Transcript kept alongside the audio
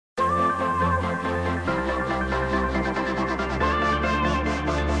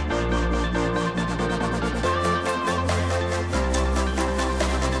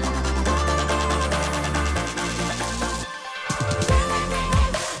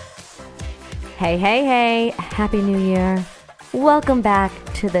Hey, hey, hey. Happy New Year. Welcome back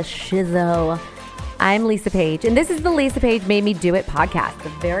to the Shizzo. I'm Lisa Page, and this is the Lisa Page Made Me Do It podcast, the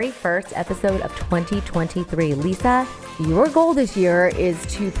very first episode of 2023. Lisa, your goal this year is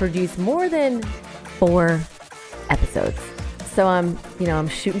to produce more than 4 episodes. So I'm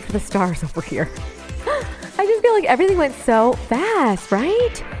shooting for the stars over here. I just feel like everything went so fast,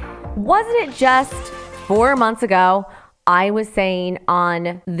 right? Wasn't it just 4 months ago I was saying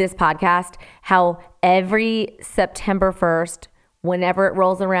on this podcast how every September 1st, whenever it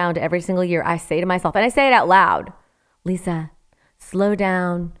rolls around every single year, I say to myself, and I say it out loud, Lisa, slow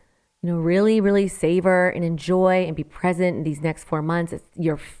down, really, really savor and enjoy and be present in these next 4 months. It's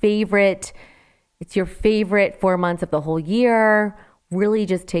your favorite 4 months of the whole year. Really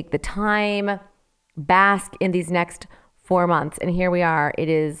just take the time, bask in these next 4 months. And here we are. It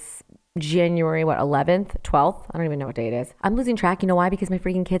is January, 11th, 12th? I don't even know what day it is. I'm losing track. You know why? Because my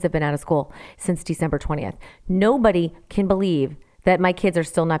freaking kids have been out of school since December 20th. Nobody can believe that my kids are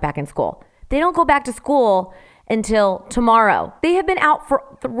still not back in school. They don't go back to school until tomorrow. They have been out for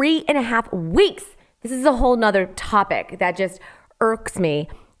 3.5 weeks. This is a whole nother topic that just irks me.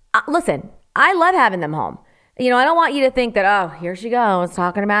 Listen, I love having them home. I don't want you to think that, oh, here she goes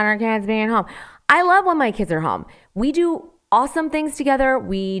talking about her kids being home. I love when my kids are home. We do awesome things together.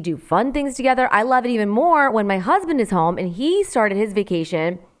 We do fun things together. I love it even more when my husband is home, and he started his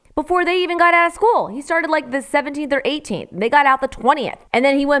vacation before they even got out of school. He started like the 17th or 18th. They got out the 20th. And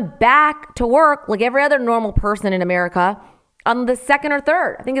then he went back to work like every other normal person in America on the 2nd or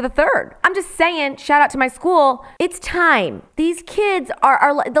 3rd. I think of the 3rd. I'm just saying, shout out to my school. It's time. These kids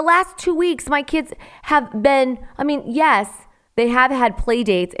are the last 2 weeks, my kids have been, yes, they have had play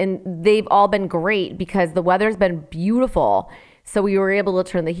dates and they've all been great because the weather's been beautiful. So we were able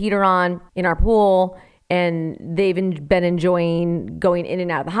to turn the heater on in our pool, and they've been enjoying going in and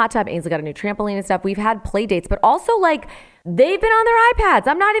out of the hot tub. Ainsley got a new trampoline and stuff. We've had play dates, but also they've been on their iPads.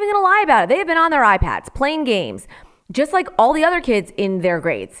 I'm not even going to lie about it. They've been on their iPads playing games, just like all the other kids in their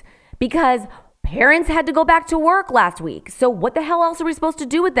grades, because parents had to go back to work last week. So what the hell else are we supposed to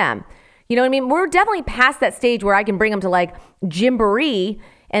do with them? You know what I mean? We're definitely past that stage where I can bring them to Gymboree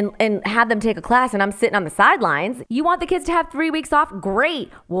and have them take a class and I'm sitting on the sidelines. You want the kids to have 3 weeks off? Great.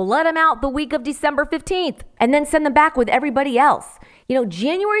 We'll let them out the week of December 15th and then send them back with everybody else.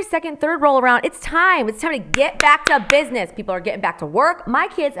 January 2nd, 3rd roll around. It's time. It's time to get back to business. People are getting back to work. My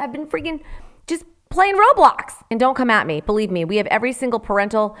kids have been freaking just playing Roblox. And don't come at me. Believe me, we have every single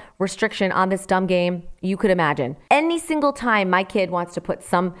parental restriction on this dumb game you could imagine. Any single time my kid wants to put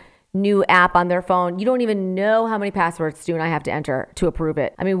some new app on their phone, you don't even know how many passwords Stu and I have to enter to approve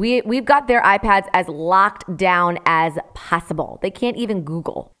it. We've got their iPads as locked down as possible. They can't even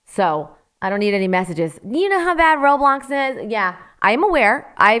Google. So I don't need any messages. You know how bad Roblox is? Yeah, I am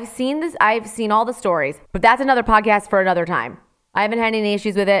aware. I've seen this. I've seen all the stories, but that's another podcast for another time. I haven't had any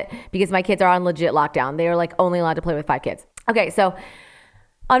issues with it because my kids are on legit lockdown. They are only allowed to play with 5 kids. Okay, so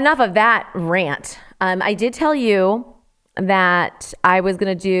enough of that rant. I did tell you that I was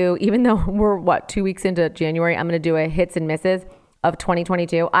going to do, even though we're 2 weeks into January, I'm going to do a hits and misses of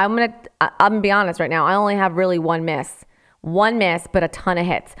 2022. I'm going to be honest right now. I only have really one miss, but a ton of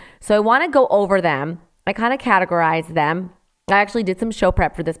hits. So I want to go over them. I kind of categorize them. I actually did some show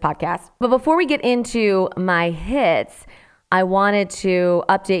prep for this podcast. But before we get into my hits, I wanted to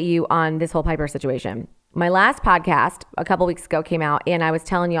update you on this whole Piper situation. My last podcast a couple weeks ago came out, and I was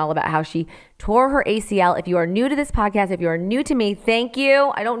telling you all about how she tore her ACL. If you are new to this podcast, if you are new to me, thank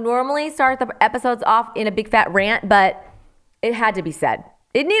you. I don't normally start the episodes off in a big fat rant, but it had to be said.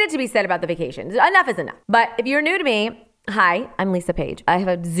 It needed to be said about the vacation. Enough is enough. But if you're new to me, hi, I'm Lisa Page. I have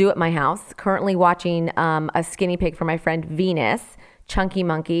a zoo at my house, currently watching a skinny pig for my friend Venus, Chunky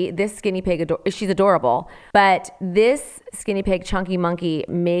Monkey. This skinny pig, she's adorable. But this skinny pig, Chunky Monkey,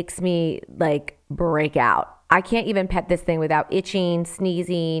 makes me break out. I can't even pet this thing without itching,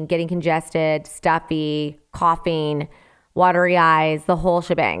 sneezing, getting congested, stuffy, coughing, watery eyes, the whole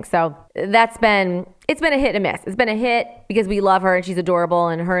shebang. So it's been a hit and a miss. It's been a hit because we love her and she's adorable,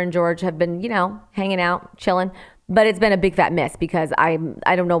 and her and George have been, hanging out, chilling. But it's been a big fat miss because I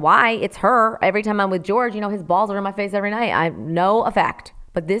don't know why. It's her. Every time I'm with George, his balls are in my face every night. I no effect.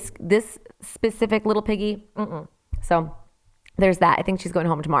 But this specific little piggy, So there's that. I think she's going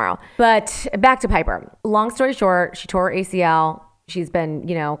home tomorrow. But back to Piper. Long story short, she tore her ACL. She's been,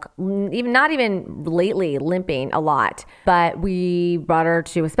 not even lately limping a lot. But we brought her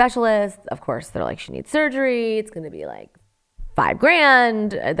to a specialist. Of course, they're like, she needs surgery. It's going to be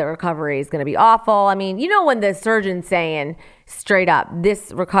 $5,000. The recovery is going to be awful. When the surgeon's saying straight up,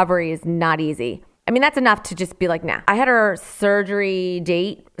 this recovery is not easy. I mean, that's enough to just be like, nah. I had her surgery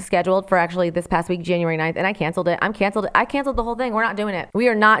date scheduled for actually this past week, January 9th, and I canceled it. I canceled the whole thing. We're not doing it. We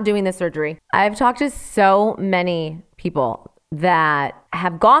are not doing this surgery. I've talked to so many people that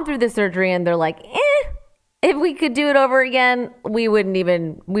have gone through this surgery and they're like, if we could do it over again, we wouldn't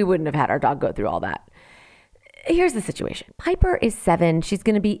have had our dog go through all that. Here's the situation. Piper is 7. She's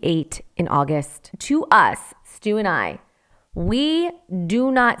going to be 8 in August. To us, Stu and I, we do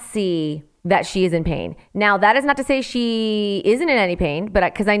not see that she is in pain. Now, that is not to say she isn't in any pain, but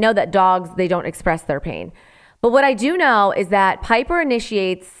because I know that dogs, they don't express their pain. But what I do know is that Piper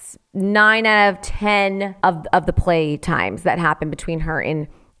initiates 9 out of 10 of the play times that happen between her and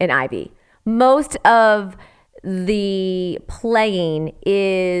Ivy. Most of the playing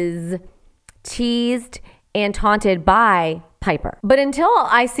is teased and taunted by Piper. But until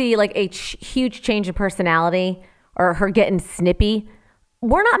I see like a huge change in personality or her getting snippy,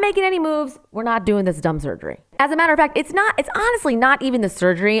 we're not making any moves. We're not doing this dumb surgery. As a matter of fact, it's honestly not even the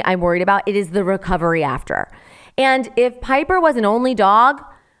surgery I'm worried about. It is the recovery after. And if Piper was an only dog,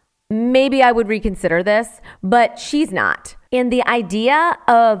 maybe I would reconsider this, but she's not. And the idea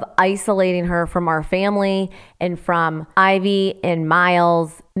of isolating her from our family and from Ivy and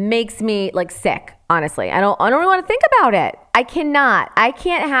Miles makes me like sick, honestly. I don't really want to think about it. I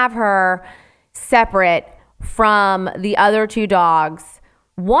can't have her separate from the other 2 dogs,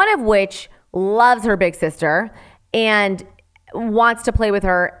 one of which loves her big sister and wants to play with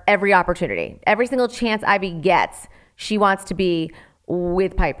her every opportunity. Every single chance Ivy gets, she wants to be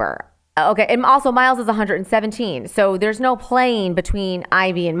with Piper. Okay, and also Miles is 117, so there's no playing between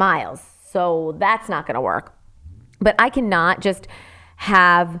Ivy and Miles, so that's not going to work. But I cannot just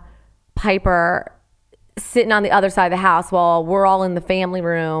have Piper sitting on the other side of the house while we're all in the family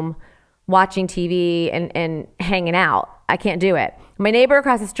room watching TV and hanging out. I can't do it. My neighbor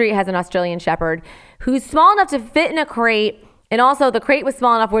across the street has an Australian Shepherd who's small enough to fit in a crate. And also the crate was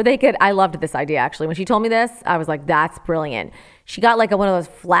small enough where I loved this idea actually. When she told me this, I was like, that's brilliant. She got like one of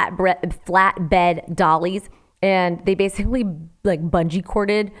those flatbed dollies and they basically like bungee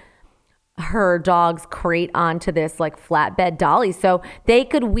corded her dog's crate onto this like flatbed dolly. So they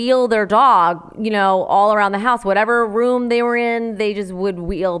could wheel their dog, all around the house, whatever room they were in, they just would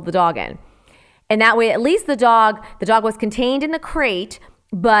wheel the dog in. And that way, at least the dog was contained in the crate,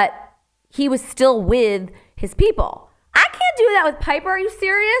 but he was still with his people. I can't do that with Piper. Are you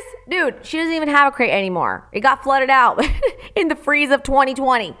serious? Dude, she doesn't even have a crate anymore. It got flooded out in the freeze of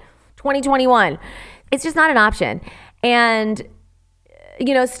 2020, 2021. It's just not an option. And,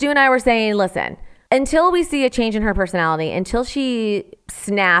 Stu and I were saying, listen, until we see a change in her personality, until she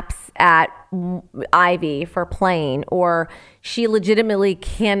snaps at Ivy for playing, or she legitimately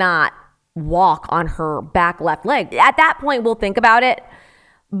cannot walk on her back left leg, at that point, we'll think about it.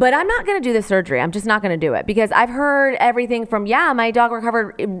 But I'm not going to do the surgery. I'm just not going to do it because I've heard everything from, my dog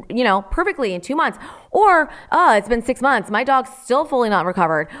recovered, perfectly in 2 months. Or, it's been 6 months. My dog's still fully not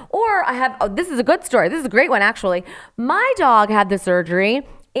recovered. Or this is a good story. This is a great one, actually. My dog had the surgery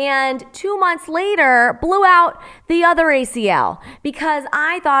and 2 months later blew out the other ACL because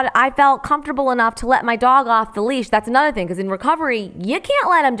I felt comfortable enough to let my dog off the leash. That's another thing because in recovery, you can't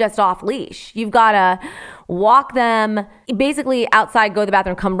let them just off leash. You've got to walk them basically outside, go to the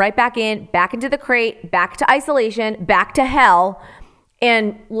bathroom, come right back in, back into the crate, back to isolation, back to hell,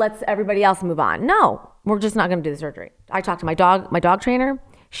 and let's everybody else move on. No, we're just not going to do the surgery. I talked to my dog trainer.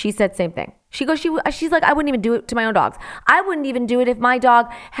 She said same thing. She goes, she's like, I wouldn't even do it to my own dogs. I wouldn't even do it if my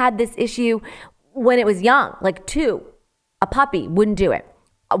dog had this issue when it was young, like 2, a puppy, wouldn't do it.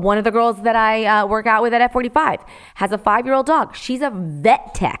 One of the girls that I work out with at F45 has a 5-year-old dog. She's a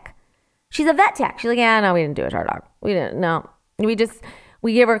vet tech. She's like, yeah, no, we didn't do it to our dog. We didn't, no. We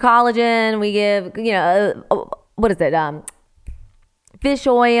give her collagen. We give, what is it? Fish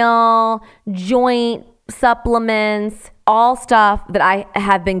oil, joint supplements, all stuff that I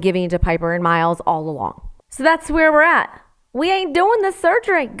have been giving to Piper and Miles all along. So that's where we're at. We ain't doing this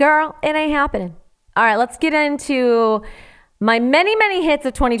surgery, girl. It ain't happening. All right, let's get into my many, many hits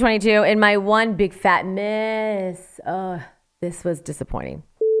of 2022 and my one big fat miss. This was disappointing.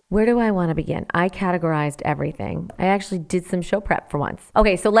 Where do I want to begin? I categorized everything. I actually did some show prep for once.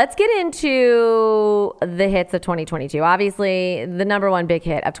 Okay, so let's get into the hits of 2022. Obviously, the number one big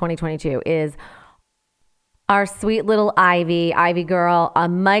hit of 2022 is our sweet little Ivy girl, a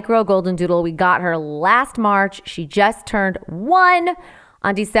micro golden doodle. We got her last March. She just turned 1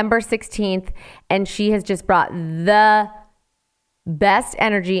 on December 16th, and she has just brought the best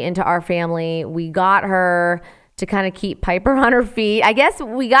energy into our family. We got her to kind of keep Piper on her feet. I guess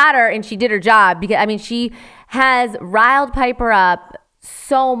we got her and she did her job because, she has riled Piper up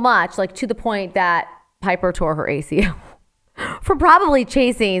so much, like to the point that Piper tore her ACL for probably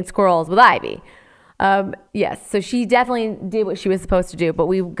chasing squirrels with Ivy. Yes, so she definitely did what she was supposed to do, but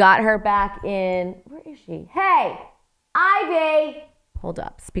we got her back in. Where is she? Hey, Ivy! Hold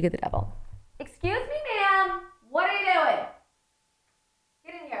up, speak of the devil. Excuse me, ma'am. What are you doing?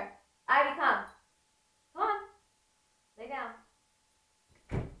 Get in here. Ivy, come. Come on. Lay down.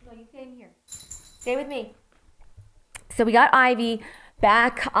 No, you stay in here. Stay with me. So we got Ivy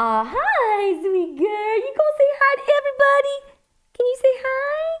back. Hi, sweet girl. You gonna say hi to everybody? Can you say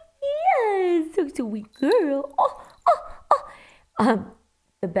hi? Yes, so sweet girl.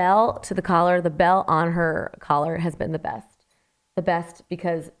 The bell to the collar, the bell on her collar has been the best. The best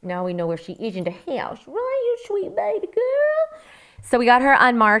because now we know where she is in the house. Right, you sweet baby girl. So we got her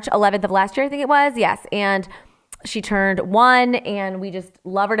on March 11th of last year, I think it was. Yes, and she turned 1, and we just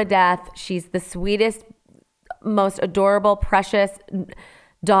love her to death. She's the sweetest, most adorable, precious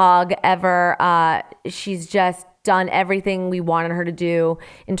dog ever. She's just done everything we wanted her to do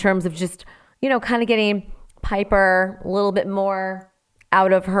in terms of just, kind of getting Piper a little bit more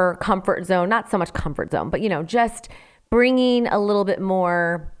out of her comfort zone. Not so much comfort zone, but, just bringing a little bit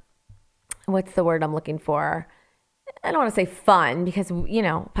more, what's the word I'm looking for? I don't want to say fun because,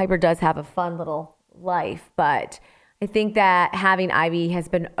 Piper does have a fun little life, but I think that having Ivy has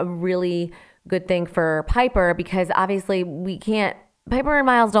been a really good thing for Piper because obviously Piper and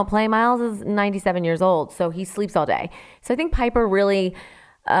Miles don't play. Miles is 97 years old, so he sleeps all day. So I think Piper really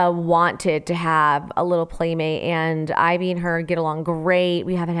wanted to have a little playmate, and Ivy and her get along great.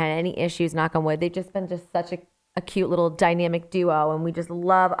 We haven't had any issues, knock on wood. They've just been such a cute little dynamic duo, and we just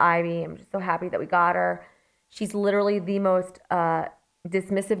love Ivy. I'm just so happy that we got her. She's literally the most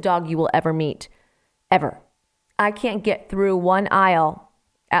dismissive dog you will ever meet, ever. I can't get through one aisle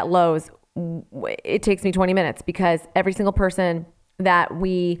at Lowe's. It takes me 20 minutes because every single person that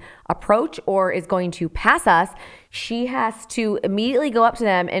we approach or is going to pass us, she has to immediately go up to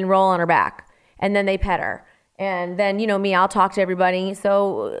them and roll on her back. And then they pet her. And then, me, I'll talk to everybody.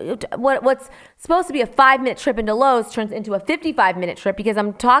 So what's supposed to be a 5-minute trip into Lowe's turns into a 55-minute trip because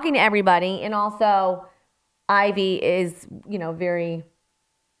I'm talking to everybody. And also Ivy is, very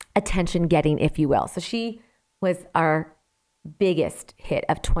attention getting, if you will. So she was our biggest hit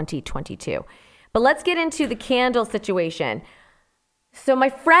of 2022. But let's get into the candle situation. So my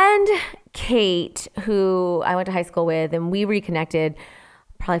friend Kate, who I went to high school with, and we reconnected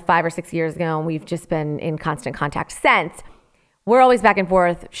probably 5 or 6 years ago, and we've just been in constant contact since. We're always back and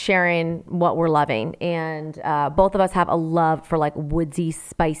forth sharing what we're loving. And both of us have a love for like woodsy,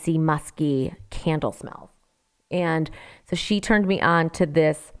 spicy, musky candle smells. And so she turned me on to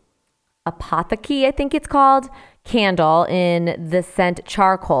this Apotheke, I think it's called, candle in the scent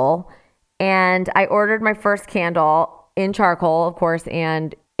charcoal. And I ordered my first candle in charcoal, of course,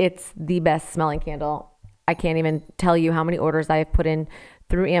 and it's the best smelling candle. I can't even tell you how many orders I have put in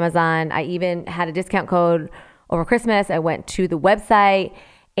through Amazon. I even had a discount code over Christmas. I went to the website,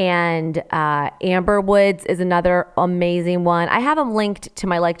 and Amber Woods is another amazing one. I have them linked to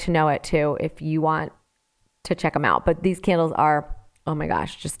my Like to Know It too, if you want to check them out. But these candles are, oh my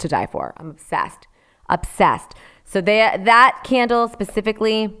gosh, just to die for. I'm obsessed. So that candle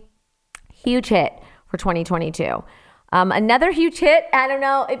specifically, huge hit for 2022. Another huge hit, I don't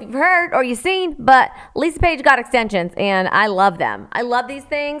know if you've heard or you've seen, but Lisa Page got extensions, and I love them. I love these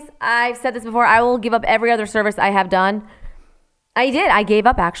things. I've said this before. I will give up every other service I have done. I did. I gave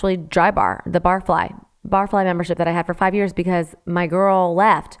up actually Dry Bar, the Barfly membership that I had for 5 years because my girl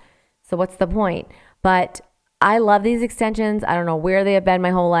left. So what's the point? But I love these extensions. I don't know where they have been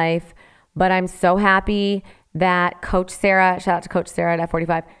my whole life, but I'm so happy that Coach Sarah, shout out to Coach Sarah at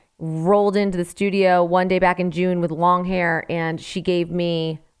F45, rolled into the studio one day back in June with long hair, and she gave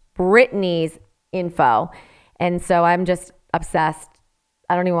me Brittany's info. And so I'm just obsessed.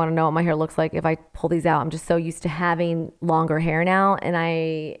 I don't even want to know what my hair looks like if I pull these out. I'm just so used to having longer hair now, and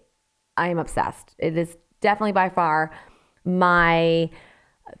I am obsessed. It is definitely by far my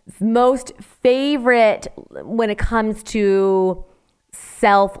most favorite when it comes to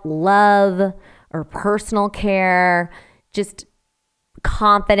self-love or personal care, just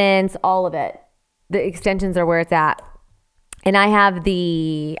confidence, all of it. The extensions are where it's at. And I have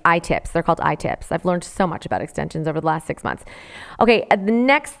the eye tips. They're called eye tips. I've learned so much about extensions over the last 6 months. Okay, the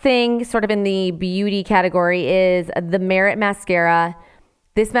next thing sort of in the beauty category is the Merit mascara.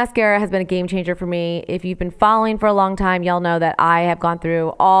 This mascara has been a game changer for me. If you've been following for a long time, y'all know that I have gone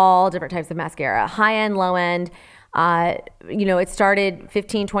through all different types of mascara, high end, low end. It started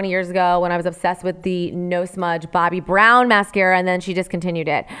 15, 20 years ago when I was obsessed with the No Smudge Bobbi Brown mascara, and then she discontinued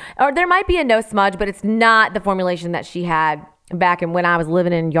it. Or there might be a No Smudge, but it's not the formulation that she had back in when I was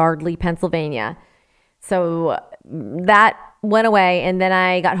living in Yardley, Pennsylvania. So that went away, and then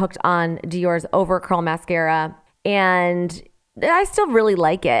I got hooked on Dior's Over Curl mascara, and I still really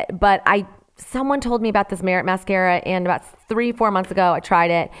like it, but someone told me about this Merit mascara, and about 3-4 months ago I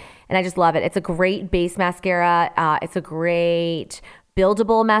tried it, and I just love it. It's a great base mascara. It's a great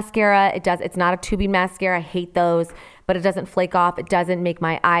buildable mascara. It's not a tubing mascara. I hate those, but it doesn't flake off. It doesn't make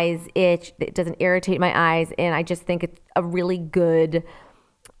my eyes itch. It doesn't irritate my eyes, and I just think it's a good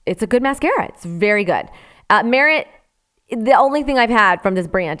mascara. It's very good. Merit, the only thing I've had from this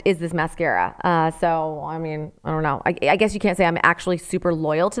brand is this mascara. So, I mean, I don't know. I guess you can't say I'm actually super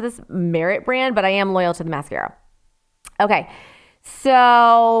loyal to this Merit brand, but I am loyal to the mascara. Okay.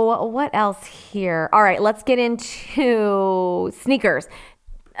 So what else here? All right, let's get into sneakers.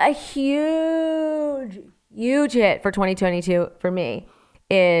 A huge hit for 2022 for me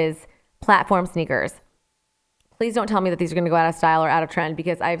is platform sneakers. Please don't tell me that these are going to go out of style or out of trend,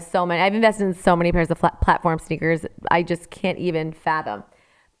 because I have so many. I've invested in so many pairs of platform sneakers. I just can't even fathom.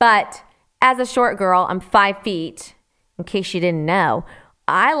 But as a short girl, I'm 5 feet. In case you didn't know,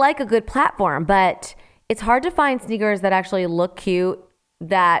 I like a good platform, but it's hard to find sneakers that actually look cute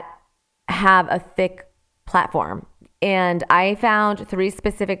that have a thick platform. And I found 3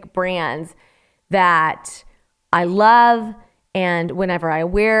 specific brands that I love. And whenever I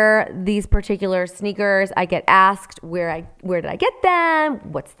wear these particular sneakers, I get asked where did I get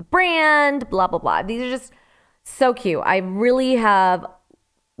them? What's the brand? Blah, blah, blah. These are just so cute. I really have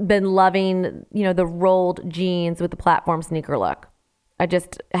been loving, the rolled jeans with the platform sneaker look. I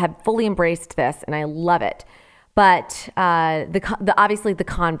just have fully embraced this, and I love it. But obviously the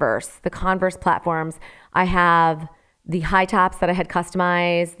Converse platforms, I have the high tops that I had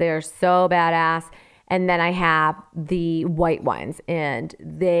customized. They're so badass. And then I have the white ones, and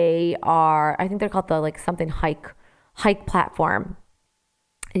they are, I think they're called the something hike platform.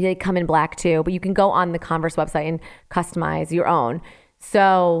 They come in black too, but you can go on the Converse website and customize your own.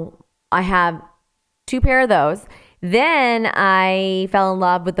 So I have 2 pair of those. Then I fell in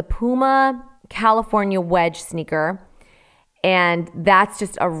love with the Puma California Wedge sneaker. And that's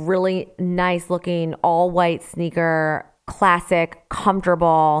just a really nice looking all white sneaker, classic,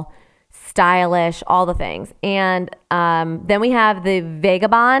 comfortable, stylish, all the things. And then we have the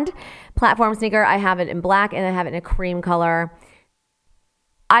Vagabond platform sneaker. I have it in black and I have it in a cream color.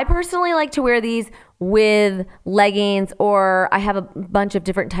 I personally like to wear these with leggings, or I have a bunch of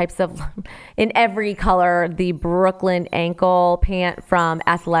different types of, in every color, the Brooklyn ankle pant from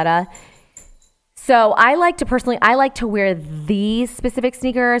Athleta. So I like to wear these specific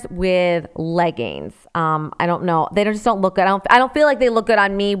sneakers with leggings. I don't know. They just don't look good. I don't feel like they look good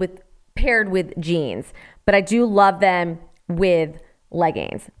on me paired with jeans, but I do love them with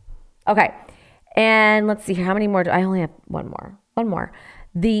leggings. Okay. And let's see here. How many more? I only have one more.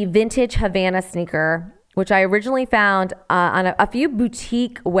 The vintage Havana sneaker, which I originally found on a few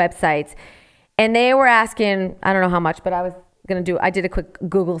boutique websites, and they were asking, I don't know how much, but I did a quick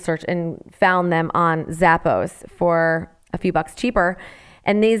Google search and found them on Zappos for a few bucks cheaper.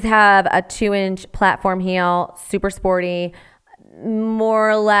 And these have a 2-inch platform heel, super sporty, more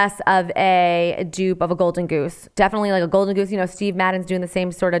or less of a dupe of a Golden Goose. Definitely like a Golden Goose. Steve Madden's doing the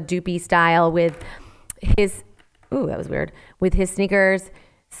same sort of dupey style with his, that was weird, with his sneakers.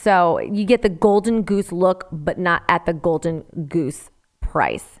 So you get the Golden Goose look, but not at the Golden Goose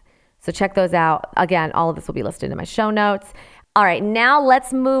price. So check those out. Again, all of this will be listed in my show notes. All right, now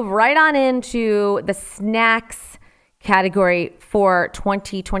let's move right on into the snacks category for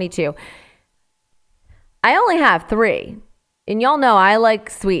 2022. I only have 3. And y'all know I like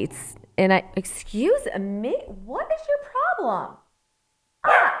sweets. And excuse me, what is your problem?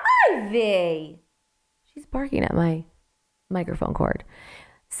 Ivy. She's barking at my microphone cord.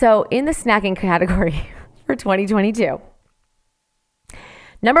 So in the snacking category for 2022,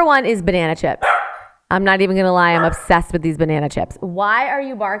 number 1 is banana chips. I'm not even going to lie. I'm obsessed with these banana chips. Why are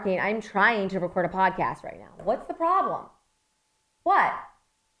you barking? I'm trying to record a podcast right now. What's the problem? What?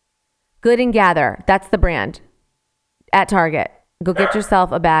 Good and Gather. That's the brand. At Target. Go get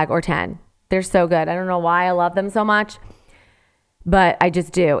yourself a bag or 10. They're so good. I don't know why I love them so much, but I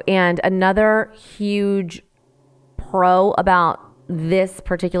just do. And another huge pro about this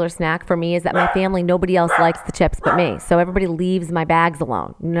particular snack for me is that my family, nobody else likes the chips but me. So everybody leaves my bags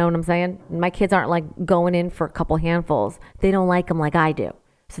alone. You know what I'm saying? My kids aren't like going in for a couple handfuls. They don't like them like I do.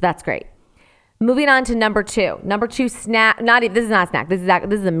 So that's great. Moving on to number 2. Number 2 snack. This is not a snack. This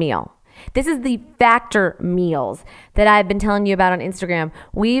is a meal. This is the Factor meals that I've been telling you about on Instagram.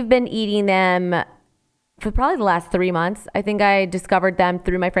 We've been eating them for probably the last 3 months. I think I discovered them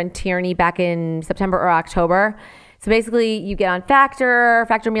through my friend Tierney back in September or October. So basically you get on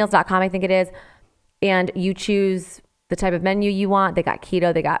factormeals.com, I think it is, and you choose the type of menu you want. They got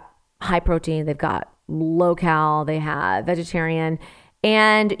keto, they got high protein, they've got low cal, they have vegetarian,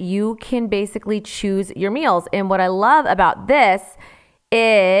 and you can basically choose your meals. And what I love about this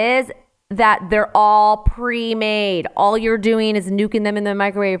is that they're all pre-made. All you're doing is nuking them in the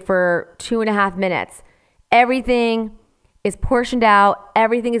microwave for 2.5 minutes. Everything is portioned out.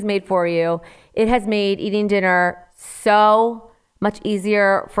 Everything is made for you. It has made eating dinner so much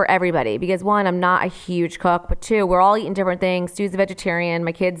easier for everybody because one, I'm not a huge cook, but two, we're all eating different things. Stu's a vegetarian.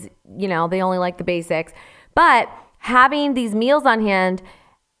 My kids, they only like the basics. But having these meals on hand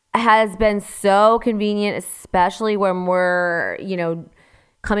has been so convenient, especially when we're,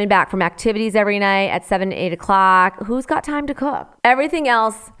 coming back from activities every night at 7, 8 o'clock. Who's got time to cook? Everything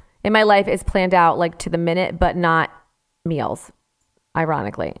else in my life is planned out like to the minute, but not meals.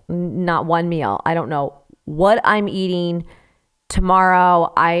 Ironically, not one meal. I don't know what I'm eating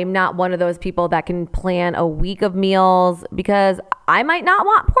tomorrow. I'm not one of those people that can plan a week of meals because I might not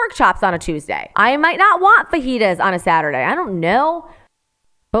want pork chops on a Tuesday. I might not want fajitas on a Saturday. I don't know.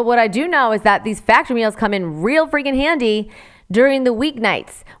 But what I do know is that these factory meals come in real freaking handy during the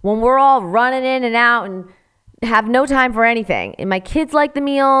weeknights when we're all running in and out and have no time for anything. And my kids like the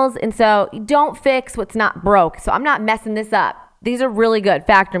meals. And so don't fix what's not broke. So I'm not messing this up. These are really good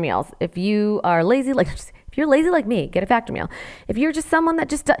factory meals. If you are lazy, if you're lazy like me, get a factory meal. If you're just someone that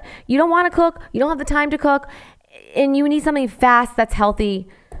just, you don't want to cook, you don't have the time to cook, and you need something fast that's healthy,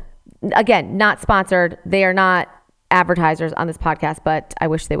 again, not sponsored. They are not advertisers on this podcast, but I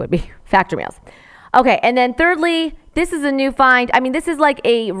wish they would be. Factory meals. Okay, and then thirdly, this is a new find. I mean, this is like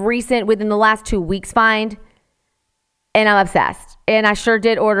a recent, within the last 2 weeks find, and I'm obsessed. And I sure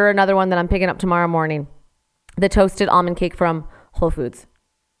did order another one that I'm picking up tomorrow morning. The toasted almond cake from Whole Foods.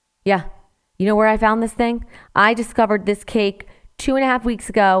 Yeah. You know where I found this thing? I discovered this cake 2.5 weeks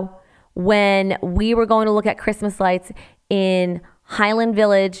ago when we were going to look at Christmas lights in Highland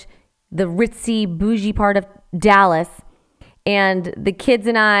Village, the ritzy, bougie part of Dallas. And the kids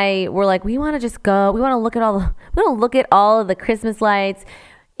and I were like, we want to just go. We want to look at all of the Christmas lights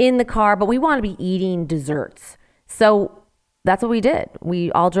in the car, but we want to be eating desserts. So that's what we did.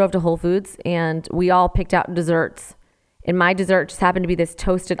 We all drove to Whole Foods and we all picked out desserts. And my dessert just happened to be this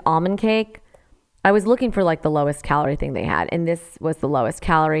toasted almond cake. I was looking for like the lowest calorie thing they had, and this was the lowest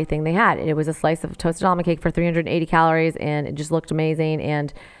calorie thing they had. It was a slice of toasted almond cake for 380 calories, and it just looked amazing.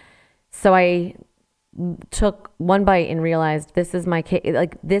 And so I took one bite and realized this is my cake.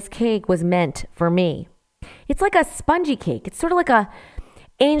 Like, this cake was meant for me. It's like a spongy cake. It's sort of like a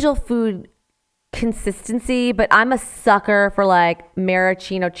angel food consistency, but I'm a sucker for like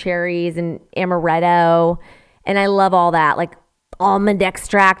maraschino cherries and amaretto, and I love all that, like almond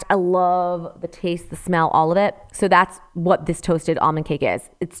extract. I love the taste, the smell, all of it. So that's what this toasted almond cake is.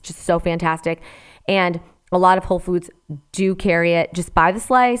 It's just so fantastic. And a lot of Whole Foods do carry it. Just buy the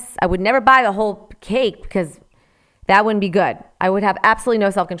slice. I would never buy the whole cake because that wouldn't be good. I would have absolutely no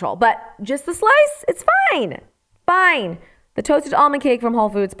self-control. But just the slice, it's fine. Fine. The toasted almond cake from Whole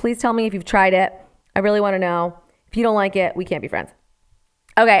Foods. Please tell me if you've tried it. I really want to know. If you don't like it, we can't be friends.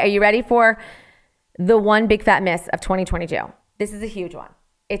 Okay, are you ready for the one big fat miss of 2022? This is a huge one.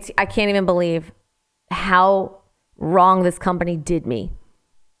 I can't even believe how wrong this company did me.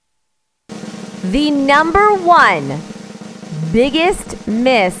 The number one biggest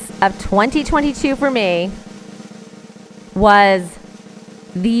miss of 2022 for me was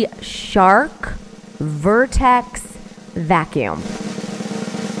the Shark Vertex vacuum.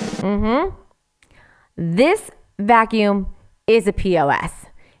 This vacuum is a POS.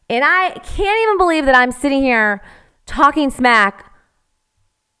 And I can't even believe that I'm sitting here talking smack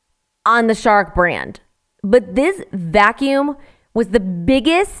on the Shark brand. But this vacuum was the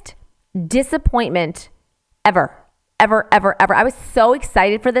biggest disappointment ever. I was so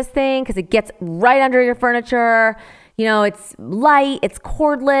excited for this thing because it gets right under your furniture. It's light, it's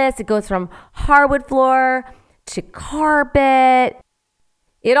cordless, it goes from hardwood floor to carpet.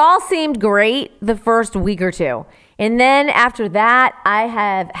 It all seemed great the first week or two. And then after that, I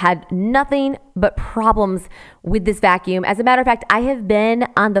have had nothing but problems with this vacuum. As a matter of fact, I have been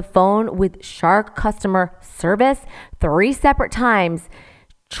on the phone with Shark customer service 3 separate times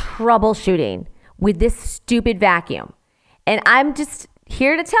troubleshooting with this stupid vacuum. And I'm just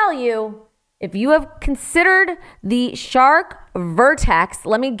here to tell you, if you have considered the Shark Vertex,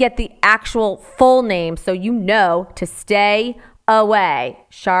 let me get the actual full name so you know to stay away.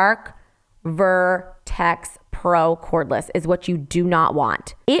 Shark Vertex Pro cordless is what you do not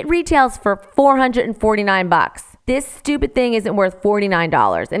want. It retails for $449. this stupid thing isn't worth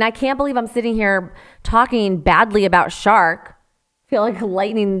 $49. And I can't believe I'm sitting here talking badly about Shark. I feel like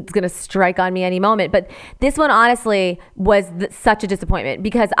lightning is going to strike on me any moment. But this one honestly was such a disappointment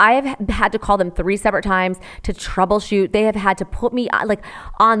because I have had to call them 3 separate times to troubleshoot. They have had to put me like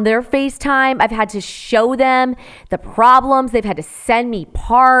on their FaceTime. I've had to show them the problems. They've had to send me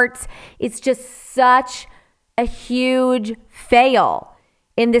parts. It's just such a huge fail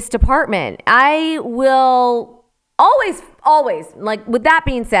in this department. I will always, like, with that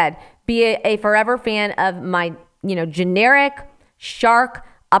being said, be a forever fan of my, generic Shark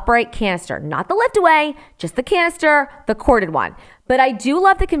upright canister, not the lift away, just the canister, the corded one. But I do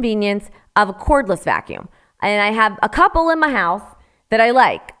love the convenience of a cordless vacuum. And I have a couple in my house that I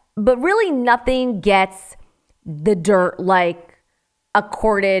like, but really nothing gets the dirt like a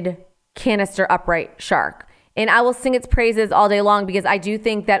corded canister upright Shark. And I will sing its praises all day long because I do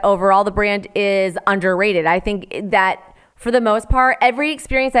think that overall the brand is underrated. I think that for the most part, every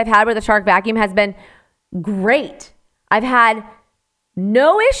experience I've had with a Shark vacuum has been great. I've had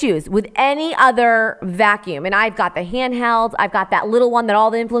no issues with any other vacuum. And I've got the handheld. I've got that little one that all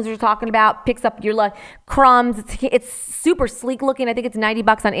the influencers are talking about. Picks up your crumbs. It's super sleek looking. I think it's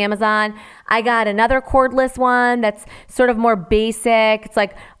 $90 on Amazon. I got another cordless one that's sort of more basic. It's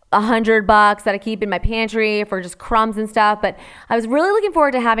like $100 that I keep in my pantry for just crumbs and stuff. But I was really looking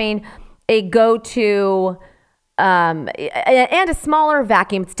forward to having a go-to and a smaller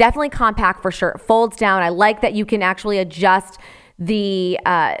vacuum. It's definitely compact for sure. It folds down. I like that you can actually adjust the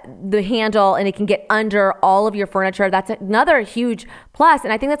handle and it can get under all of your furniture. That's another huge plus.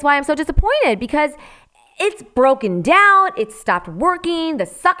 And I think that's why I'm so disappointed because it's broken down. It stopped working. The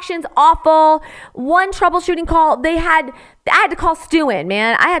suction's awful. One troubleshooting call, I had to call Stu in,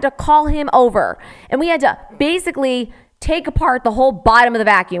 man. I had to call him over and we had to basically take apart the whole bottom of the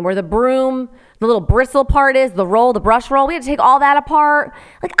vacuum where the broom, the little bristle part is, the brush roll. We had to take all that apart.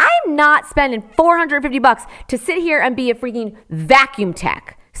 Like, I'm not spending $450 to sit here and be a freaking vacuum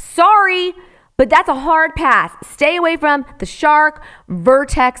tech. Sorry, but that's a hard pass. Stay away from the Shark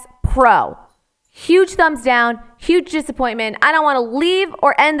Vertex Pro. Huge thumbs down, huge disappointment. I don't want to leave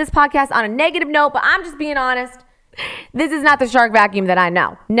or end this podcast on a negative note, but I'm just being honest. This is not the Shark vacuum that I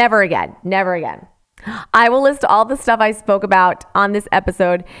know. Never again. Never again. I will list all the stuff I spoke about on this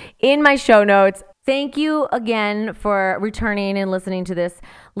episode in my show notes. Thank you again for returning and listening to this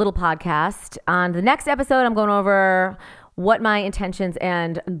little podcast. On the next episode, I'm going over what my intentions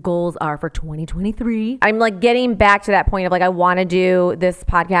and goals are for 2023. I'm like getting back to that point of like, I want to do this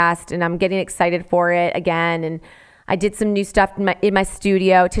podcast and I'm getting excited for it again. And I did some new stuff in my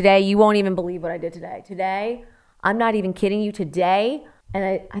studio today. You won't even believe what I did today. Today, I'm not even kidding you. Today,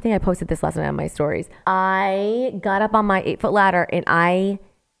 and I think I posted this last night on my stories. I got up on my 8-foot ladder and I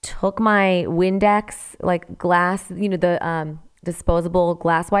took my Windex, like glass, the disposable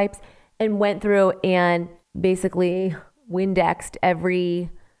glass wipes, and went through and basically Windexed every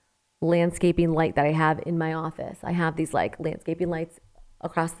landscaping light that I have in my office. I have these like landscaping lights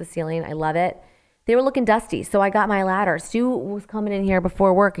across the ceiling. I love it. They were looking dusty, so I got my ladder. Stu was coming in here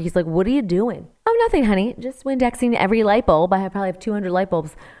before work. He's like, "What are you doing?" "Oh, nothing, honey. Just Windexing every light bulb. I probably have 200 light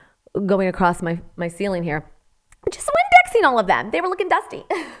bulbs going across my ceiling here. Just Windexing all of them. They were looking dusty."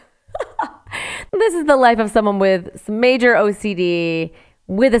 This is the life of someone with some major OCD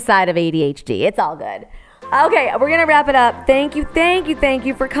with a side of ADHD. It's all good. Okay, we're going to wrap it up. Thank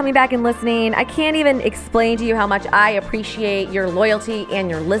you for coming back and listening. I can't even explain to you how much I appreciate your loyalty and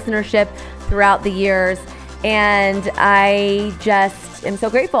your listenership throughout the years. And I just am so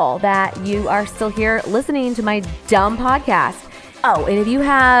grateful that you are still here listening to my dumb podcast. Oh, and if you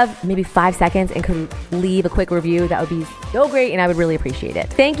have maybe 5 seconds and could leave a quick review, that would be so great and I would really appreciate it.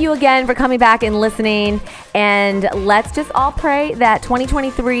 Thank you again for coming back and listening. And let's just all pray that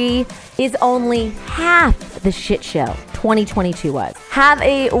 2023 is only half the shit show 2022 was. Have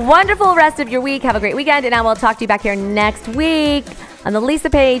a wonderful rest of your week. Have a great weekend. And I will talk to you back here next week on the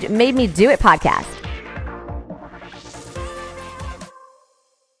Lisa Page Made Me Do It podcast.